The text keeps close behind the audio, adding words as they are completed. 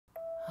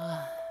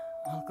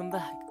Welcome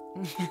back.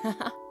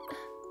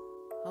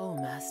 Oh,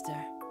 Master.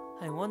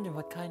 I wonder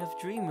what kind of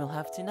dream we'll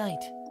have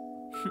tonight.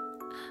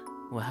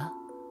 Well,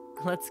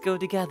 let's go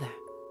together.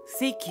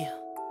 Seikyuu!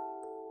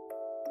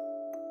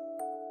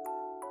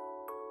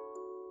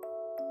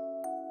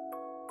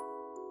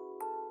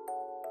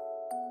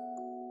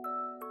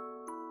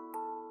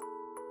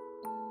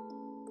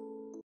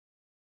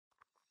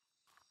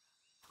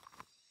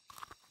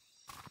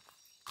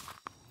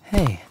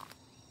 Hey,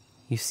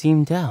 you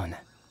seem down.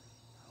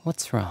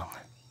 What's wrong?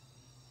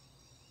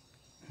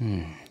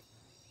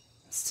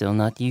 Still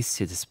not used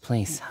to this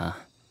place, huh?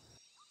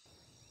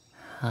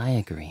 I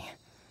agree.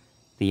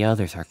 The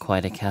others are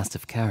quite a cast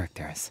of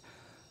characters,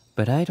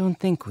 but I don't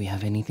think we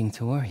have anything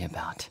to worry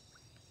about.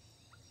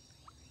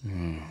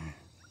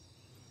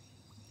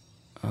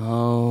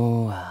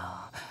 Oh,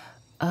 well.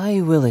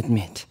 I will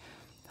admit,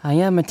 I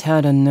am a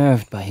tad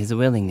unnerved by his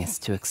willingness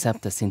to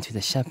accept us into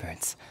the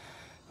Shepherds,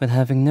 with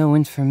having no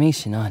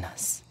information on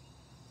us.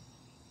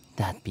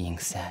 That being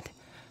said,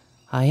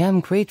 I am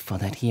grateful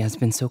that he has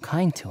been so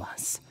kind to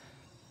us.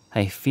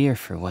 I fear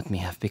for what may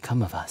have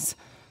become of us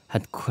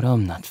had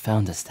Chrom not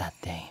found us that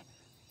day.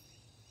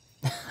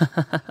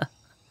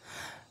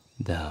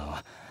 Though,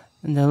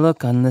 the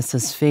look on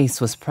Lissa's face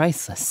was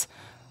priceless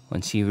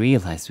when she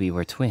realized we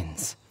were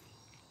twins.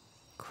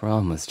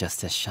 Chrom was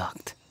just as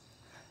shocked.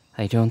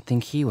 I don't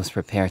think he was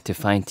prepared to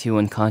find two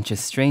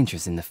unconscious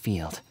strangers in the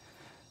field.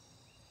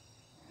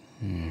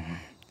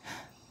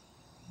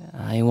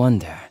 I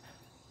wonder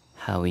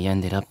how we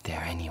ended up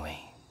there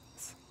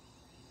anyways.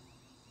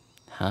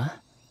 Huh?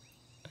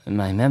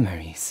 My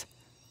memories.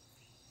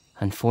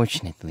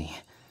 Unfortunately,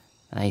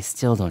 I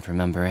still don't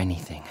remember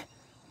anything,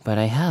 but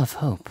I have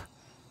hope.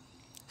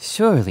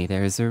 Surely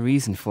there is a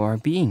reason for our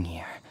being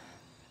here,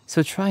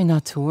 so try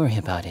not to worry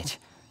about it,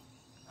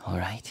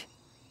 alright?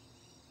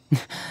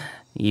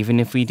 Even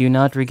if we do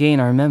not regain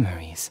our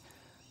memories,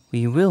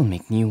 we will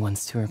make new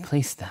ones to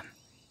replace them.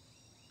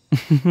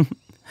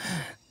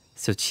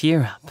 So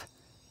cheer up.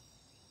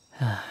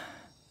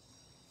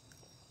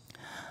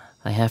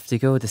 I have to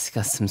go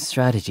discuss some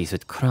strategies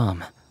with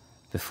Chrom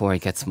before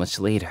it gets much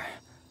later.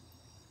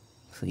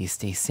 Please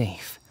stay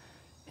safe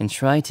and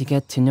try to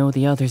get to know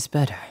the others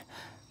better.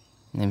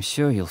 I'm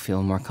sure you'll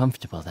feel more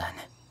comfortable then.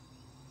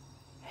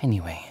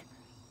 Anyway,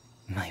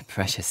 my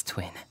precious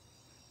twin,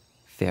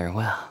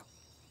 farewell.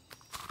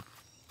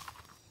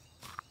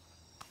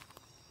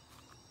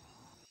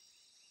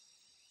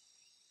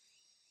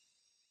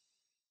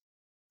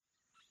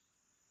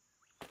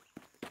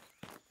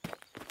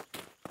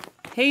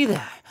 Hey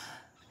there!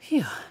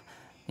 Phew.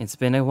 It's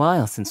been a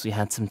while since we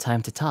had some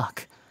time to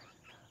talk.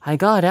 I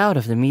got out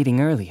of the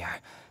meeting earlier,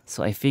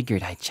 so I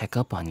figured I'd check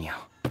up on you.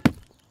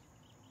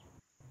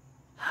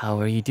 How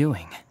are you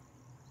doing?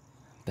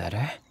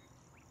 Better?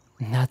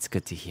 That's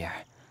good to hear.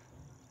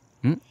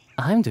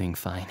 I'm doing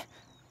fine.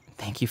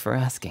 Thank you for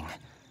asking.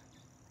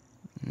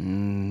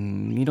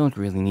 You don't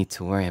really need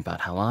to worry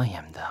about how I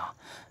am, though.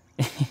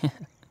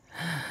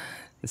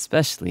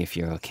 Especially if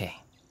you're okay.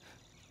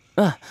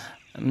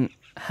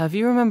 Have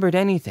you remembered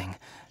anything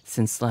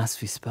since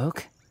last we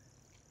spoke?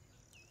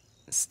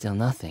 Still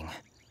nothing.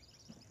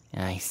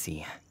 I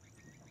see.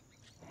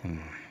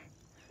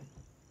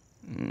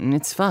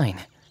 It's fine.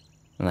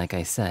 Like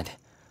I said,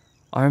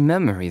 our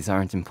memories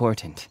aren't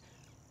important.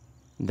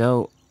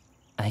 Though,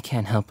 I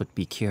can't help but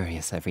be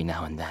curious every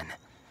now and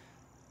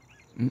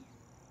then.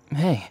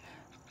 Hey,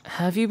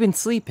 have you been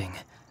sleeping?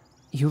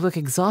 You look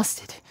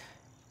exhausted.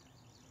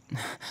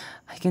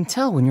 I can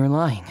tell when you're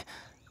lying.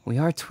 We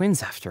are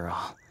twins after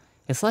all.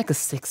 It's like a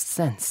sixth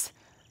sense.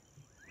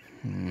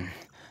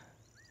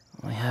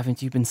 Why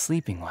haven't you been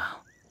sleeping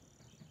well?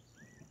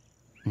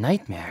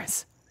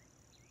 Nightmares?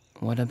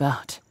 What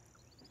about?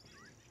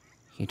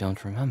 You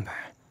don't remember?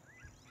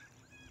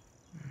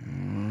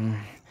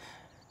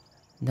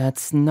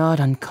 That's not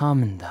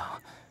uncommon, though.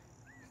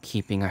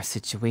 Keeping our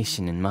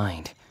situation in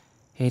mind,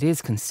 it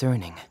is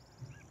concerning.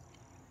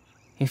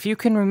 If you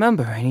can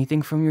remember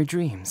anything from your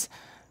dreams,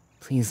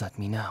 please let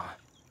me know.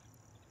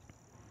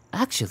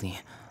 Actually,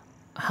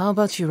 how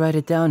about you write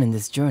it down in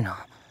this journal?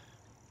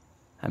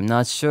 I'm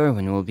not sure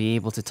when we'll be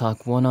able to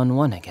talk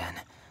one-on-one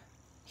again.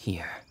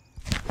 Here.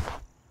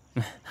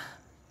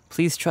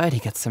 Please try to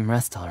get some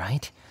rest,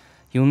 alright?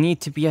 You'll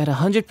need to be at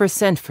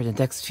 100% for the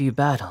next few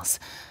battles,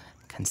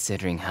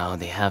 considering how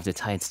they have the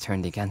tides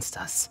turned against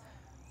us.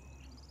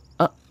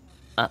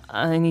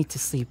 I need to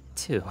sleep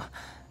too.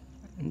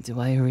 Do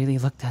I really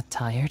look that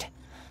tired?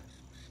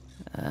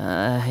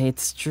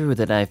 It's true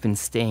that I've been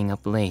staying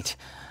up late,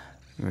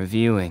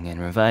 reviewing and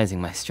revising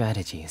my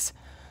strategies,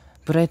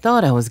 but I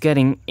thought I was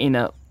getting in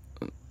a...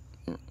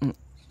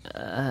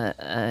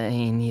 I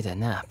need a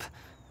nap.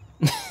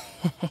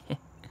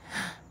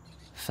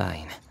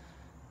 Fine,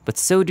 but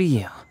so do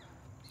you.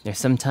 There's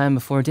some time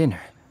before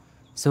dinner,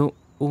 so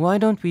why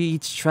don't we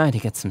each try to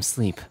get some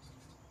sleep?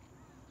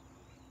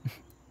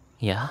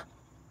 Yeah?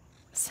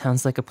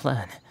 Sounds like a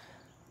plan.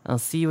 I'll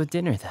see you at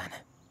dinner then.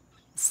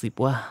 Sleep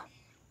well.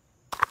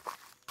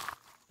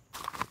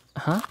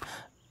 Huh?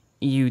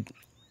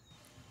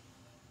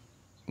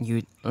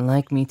 you'd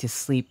like me to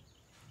sleep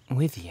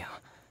with you.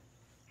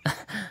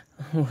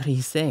 What are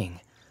you saying?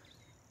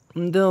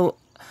 Though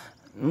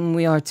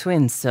we are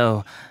twins,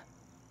 so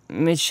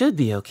it should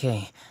be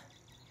okay.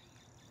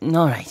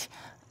 Alright,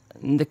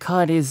 the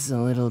cot is a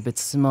little bit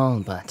small,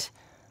 but,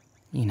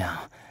 you know,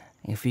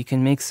 if we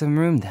can make some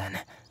room then,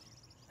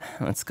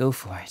 let's go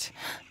for it.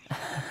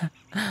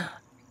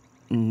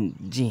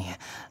 Gee,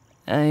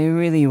 I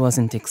really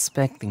wasn't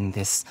expecting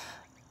this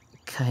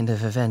kind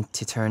of event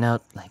to turn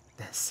out like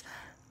this.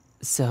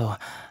 So,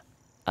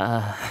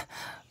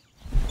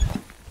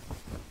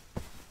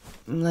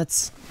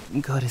 let's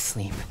go to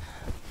sleep.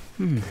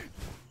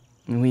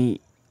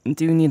 We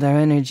do need our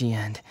energy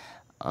and,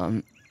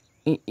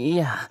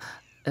 yeah.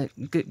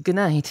 Good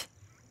night.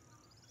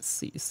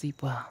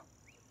 Sleep well.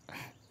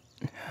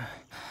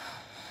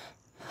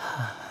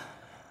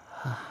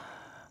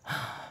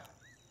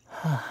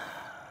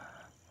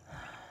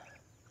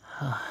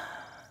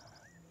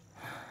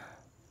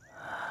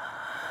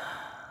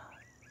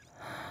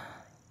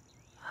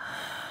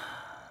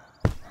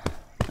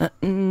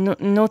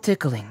 No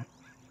tickling.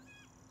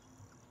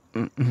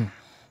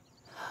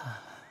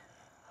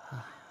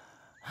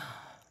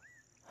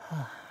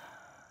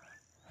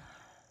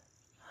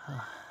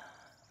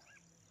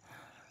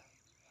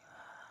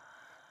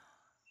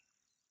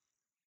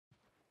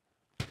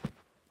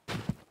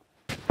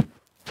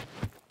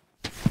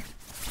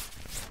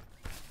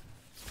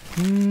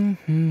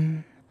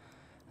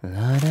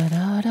 La da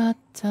da da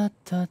da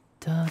da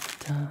da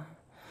da.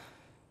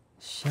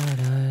 Sha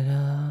da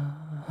da.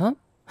 Huh?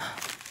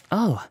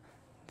 Oh,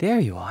 there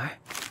you are.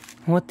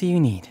 What do you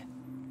need?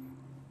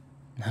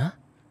 Huh?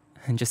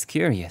 I'm just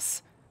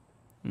curious.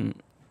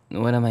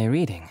 What am I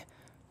reading?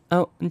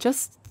 Oh,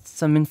 just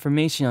some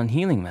information on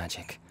healing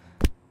magic.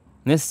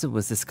 This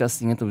was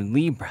discussing it with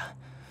Libra,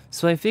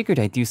 so I figured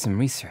I'd do some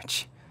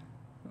research.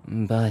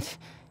 But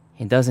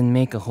it doesn't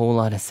make a whole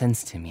lot of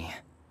sense to me.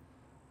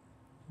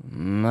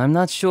 I'm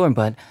not sure,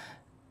 but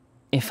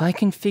if I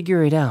can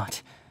figure it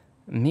out,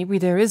 maybe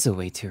there is a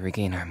way to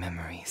regain our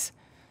memories.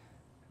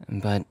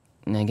 But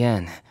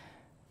again,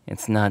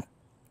 it's not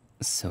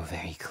so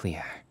very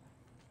clear.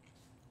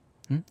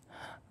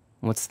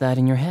 What's that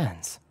in your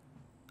hands?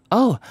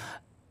 Oh,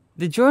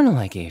 the journal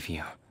I gave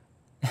you.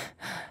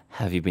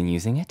 Have you been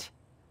using it?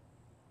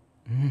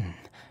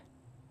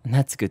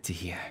 That's good to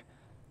hear.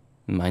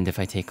 Mind if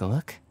I take a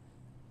look?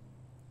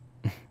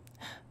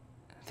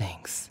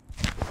 Thanks.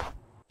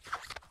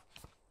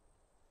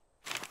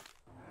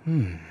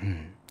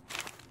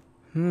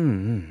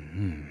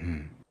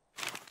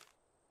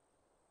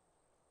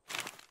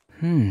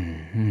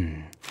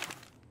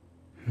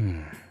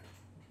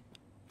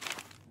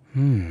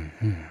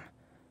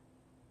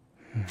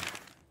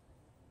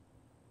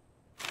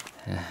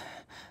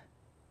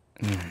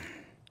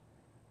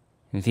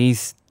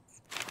 These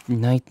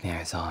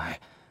nightmares are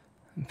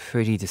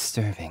pretty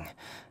disturbing,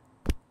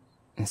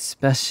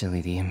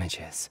 especially the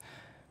images.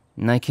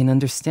 And I can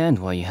understand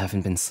why you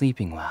haven't been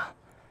sleeping well.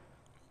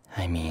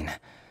 I mean,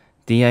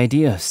 the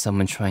idea of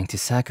someone trying to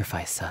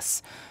sacrifice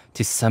us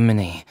to summon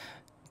a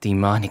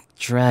demonic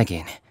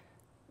dragon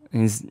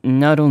is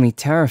not only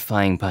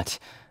terrifying, but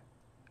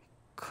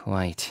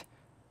quite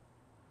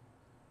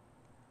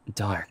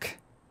dark.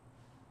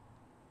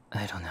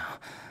 I don't know.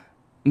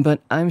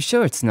 But I'm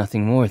sure it's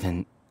nothing more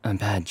than a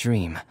bad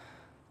dream.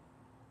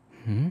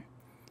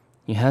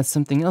 You had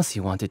something else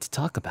you wanted to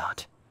talk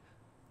about.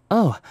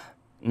 Oh,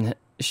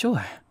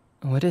 sure.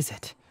 What is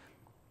it?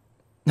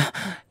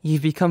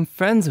 You've become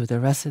friends with the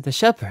rest of the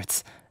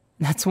shepherds.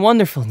 That's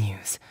wonderful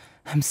news.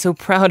 I'm so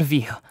proud of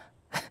you.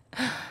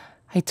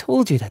 I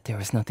told you that there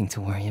was nothing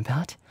to worry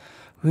about.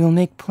 We'll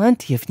make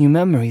plenty of new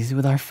memories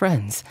with our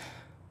friends.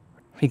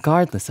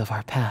 Regardless of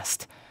our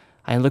past,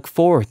 I look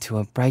forward to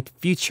a bright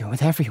future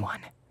with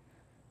everyone.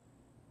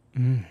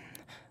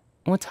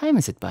 What time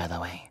is it, by the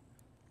way?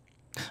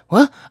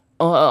 What?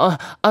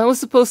 I was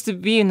supposed to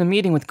be in a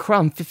meeting with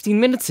Crumb 15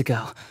 minutes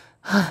ago.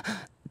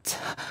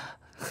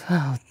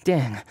 Oh,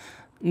 dang.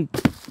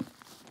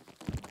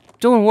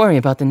 Don't worry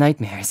about the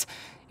nightmares.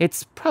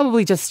 It's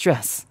probably just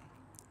stress.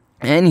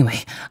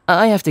 Anyway,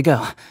 I have to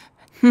go.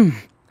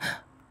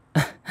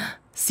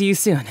 See you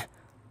soon.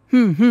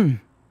 Phew.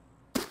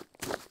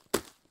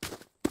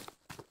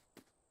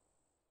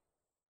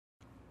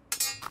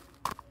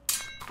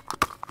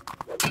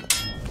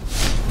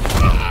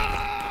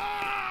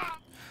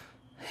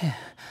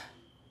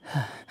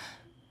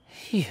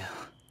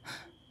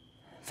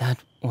 That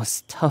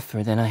was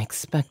tougher than I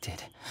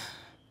expected.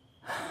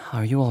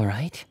 Are you all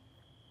right?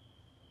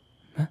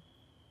 Huh?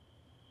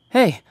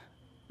 Hey,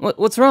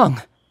 what's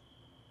wrong?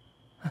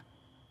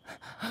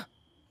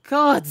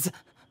 Gods!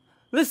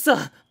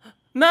 Lissa!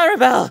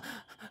 Maribel!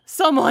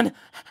 Someone!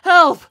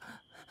 Help!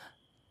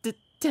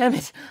 Damn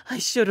it! I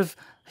should have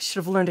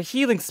learned a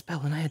healing spell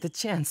when I had the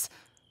chance.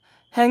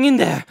 Hang in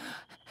there!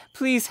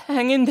 Please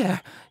hang in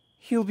there!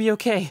 You'll be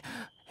okay.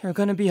 You're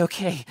gonna be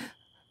okay.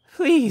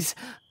 Please!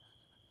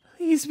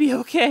 Please be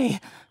okay.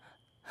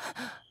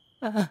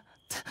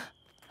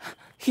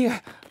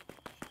 Here.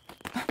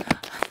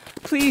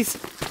 Please,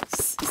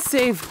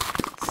 Save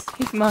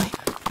my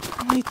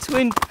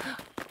twin.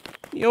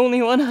 The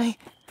only one I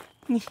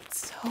need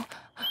so.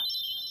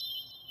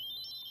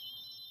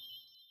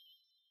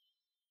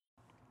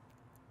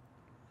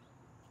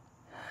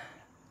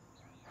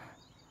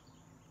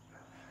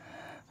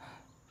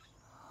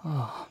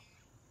 Oh,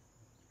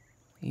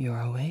 you're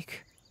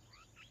awake?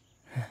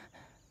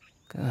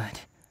 Good.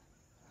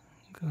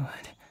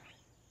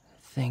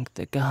 Thank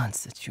the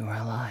gods that you are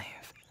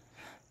alive.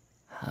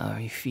 How are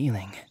you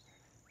feeling?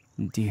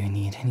 Do you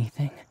need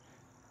anything?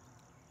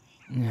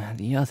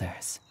 The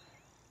others.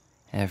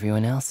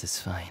 Everyone else is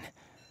fine.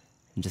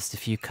 Just a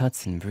few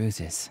cuts and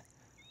bruises.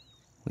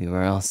 We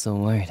were all so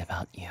worried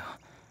about you.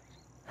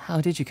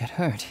 How did you get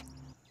hurt?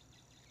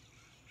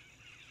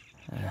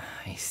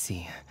 I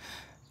see.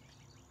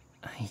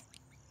 I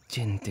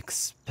didn't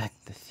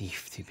expect the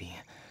thief to be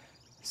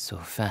so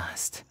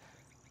fast.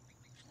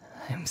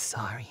 I'm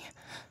sorry.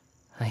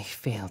 I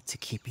failed to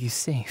keep you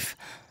safe.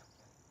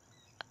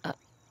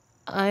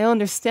 I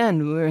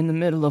understand we're in the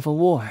middle of a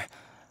war,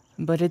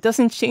 but it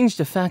doesn't change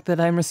the fact that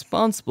I'm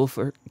responsible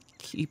for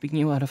keeping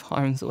you out of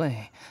harm's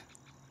way.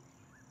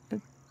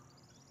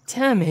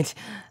 Damn it!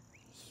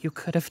 You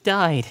could have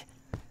died.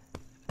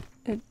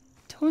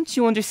 Don't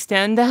you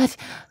understand that?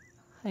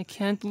 I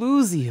can't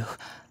lose you.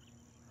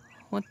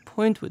 What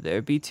point would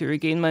there be to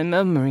regain my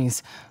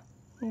memories,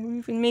 or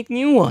even make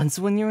new ones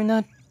when you're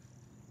not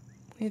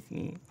with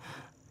me?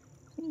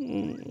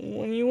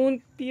 When you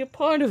won't be a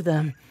part of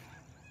them.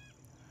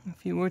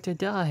 If you were to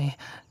die,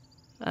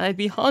 I'd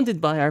be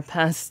haunted by our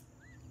past,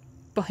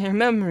 by our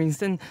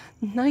memories and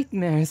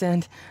nightmares,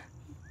 and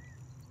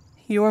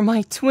you're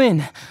my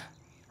twin.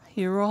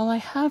 You're all I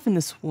have in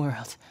this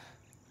world.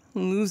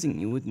 Losing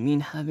you would mean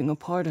having a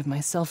part of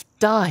myself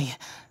die.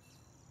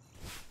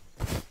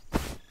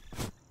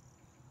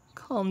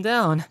 Calm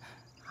down.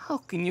 How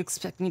can you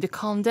expect me to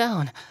calm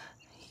down?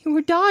 You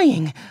were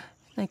dying.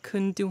 I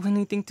couldn't do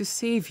anything to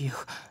save you.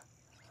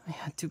 I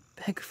had to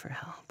beg for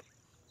help.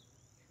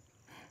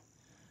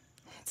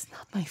 It's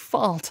not my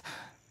fault.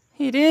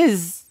 It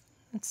is.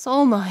 It's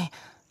all my...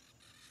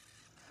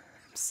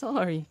 I'm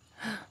sorry.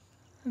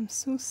 I'm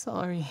so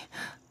sorry.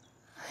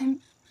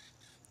 I'm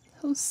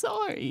so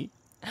sorry.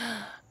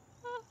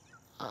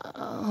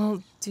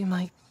 I'll do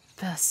my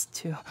best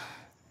to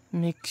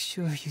make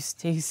sure you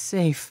stay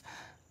safe.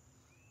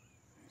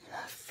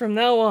 From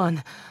now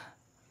on,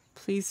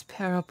 please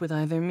pair up with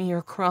either me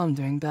or Crom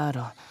during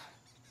battle.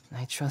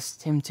 I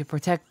trust him to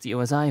protect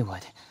you as I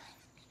would.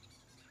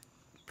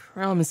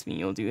 Promise me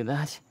you'll do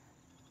that.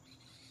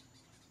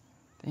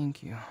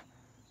 Thank you.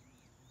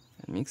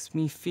 It makes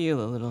me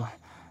feel a little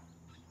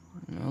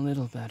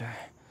better.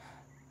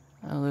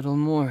 A little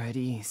more at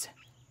ease.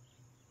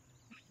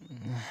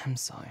 I'm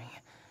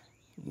sorry.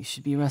 You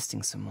should be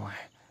resting some more.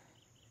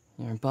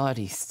 Your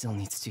body still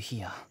needs to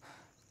heal.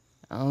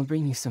 I'll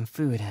bring you some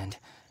food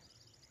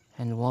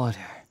and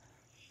water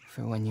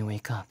for when you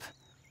wake up.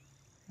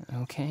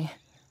 Okay?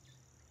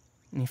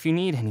 If you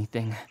need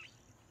anything,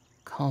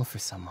 call for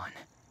someone.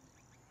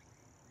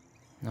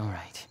 All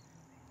right.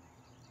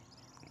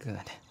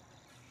 Good.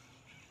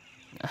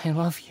 I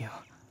love you.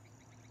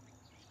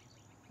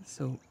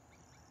 So,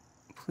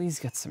 please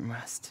get some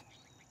rest.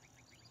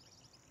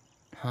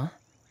 Huh?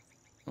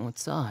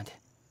 What's odd?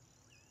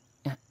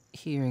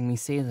 Hearing me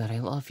say that I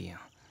love you.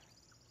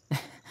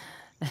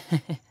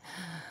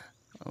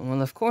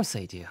 Well, of course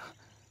I do.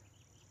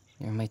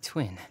 You're my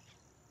twin.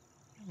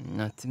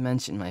 Not to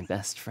mention my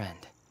best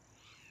friend.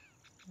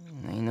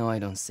 I know I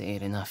don't say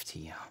it enough to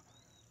you,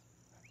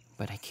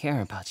 but I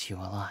care about you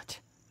a lot.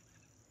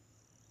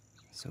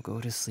 So go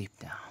to sleep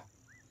now.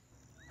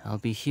 I'll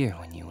be here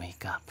when you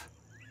wake up.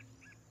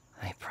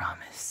 I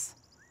promise.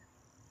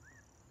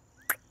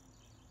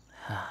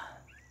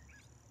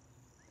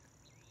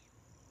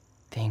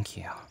 Thank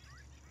you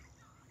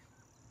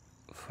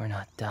for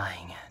not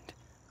dying and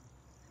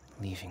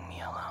leaving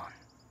me alone.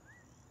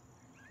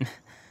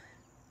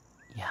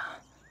 Yeah,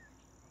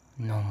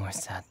 no more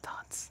sad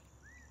thoughts.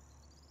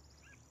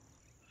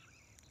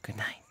 Good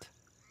night.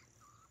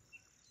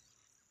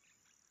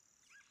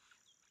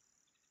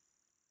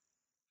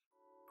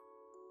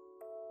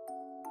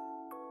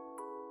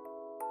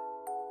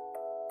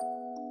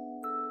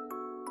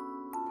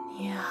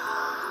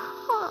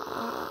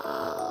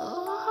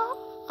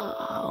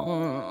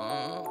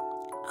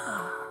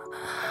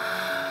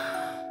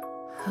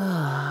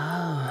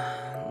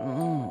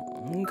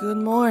 Good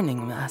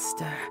morning,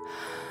 Master.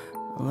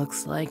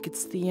 Looks like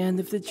it's the end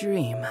of the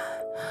dream.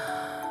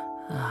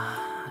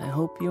 I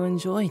hope you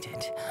enjoyed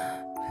it.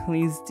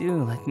 Please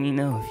do let me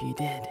know if you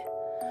did.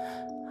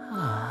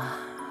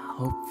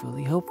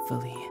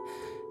 Hopefully,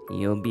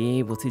 you'll be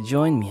able to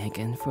join me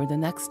again for the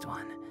next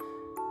one.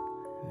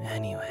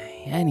 Anyway.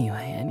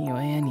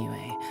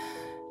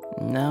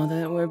 Now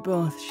that we're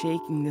both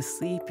shaking the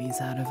sleepies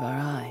out of our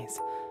eyes,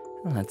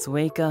 let's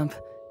wake up,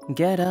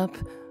 get up,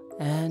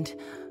 and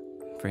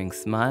bring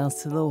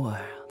smiles to the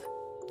world.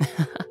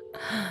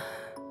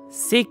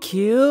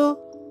 Seikyuu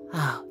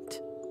out.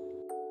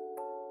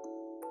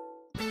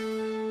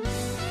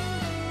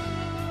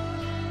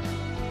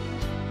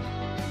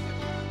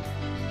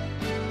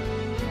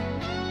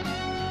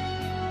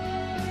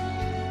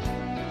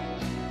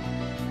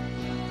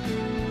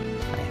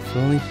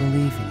 fully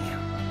believe in you.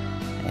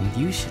 And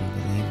you should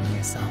believe in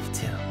yourself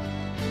too.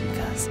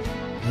 Because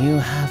you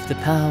have the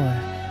power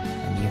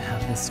and you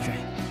have the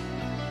strength.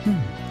 You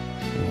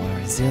are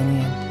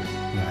resilient,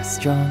 you are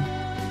strong,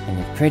 and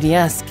you're pretty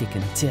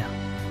ass-kicking too.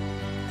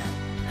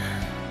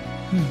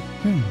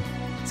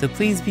 So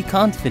please be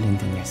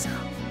confident in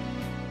yourself.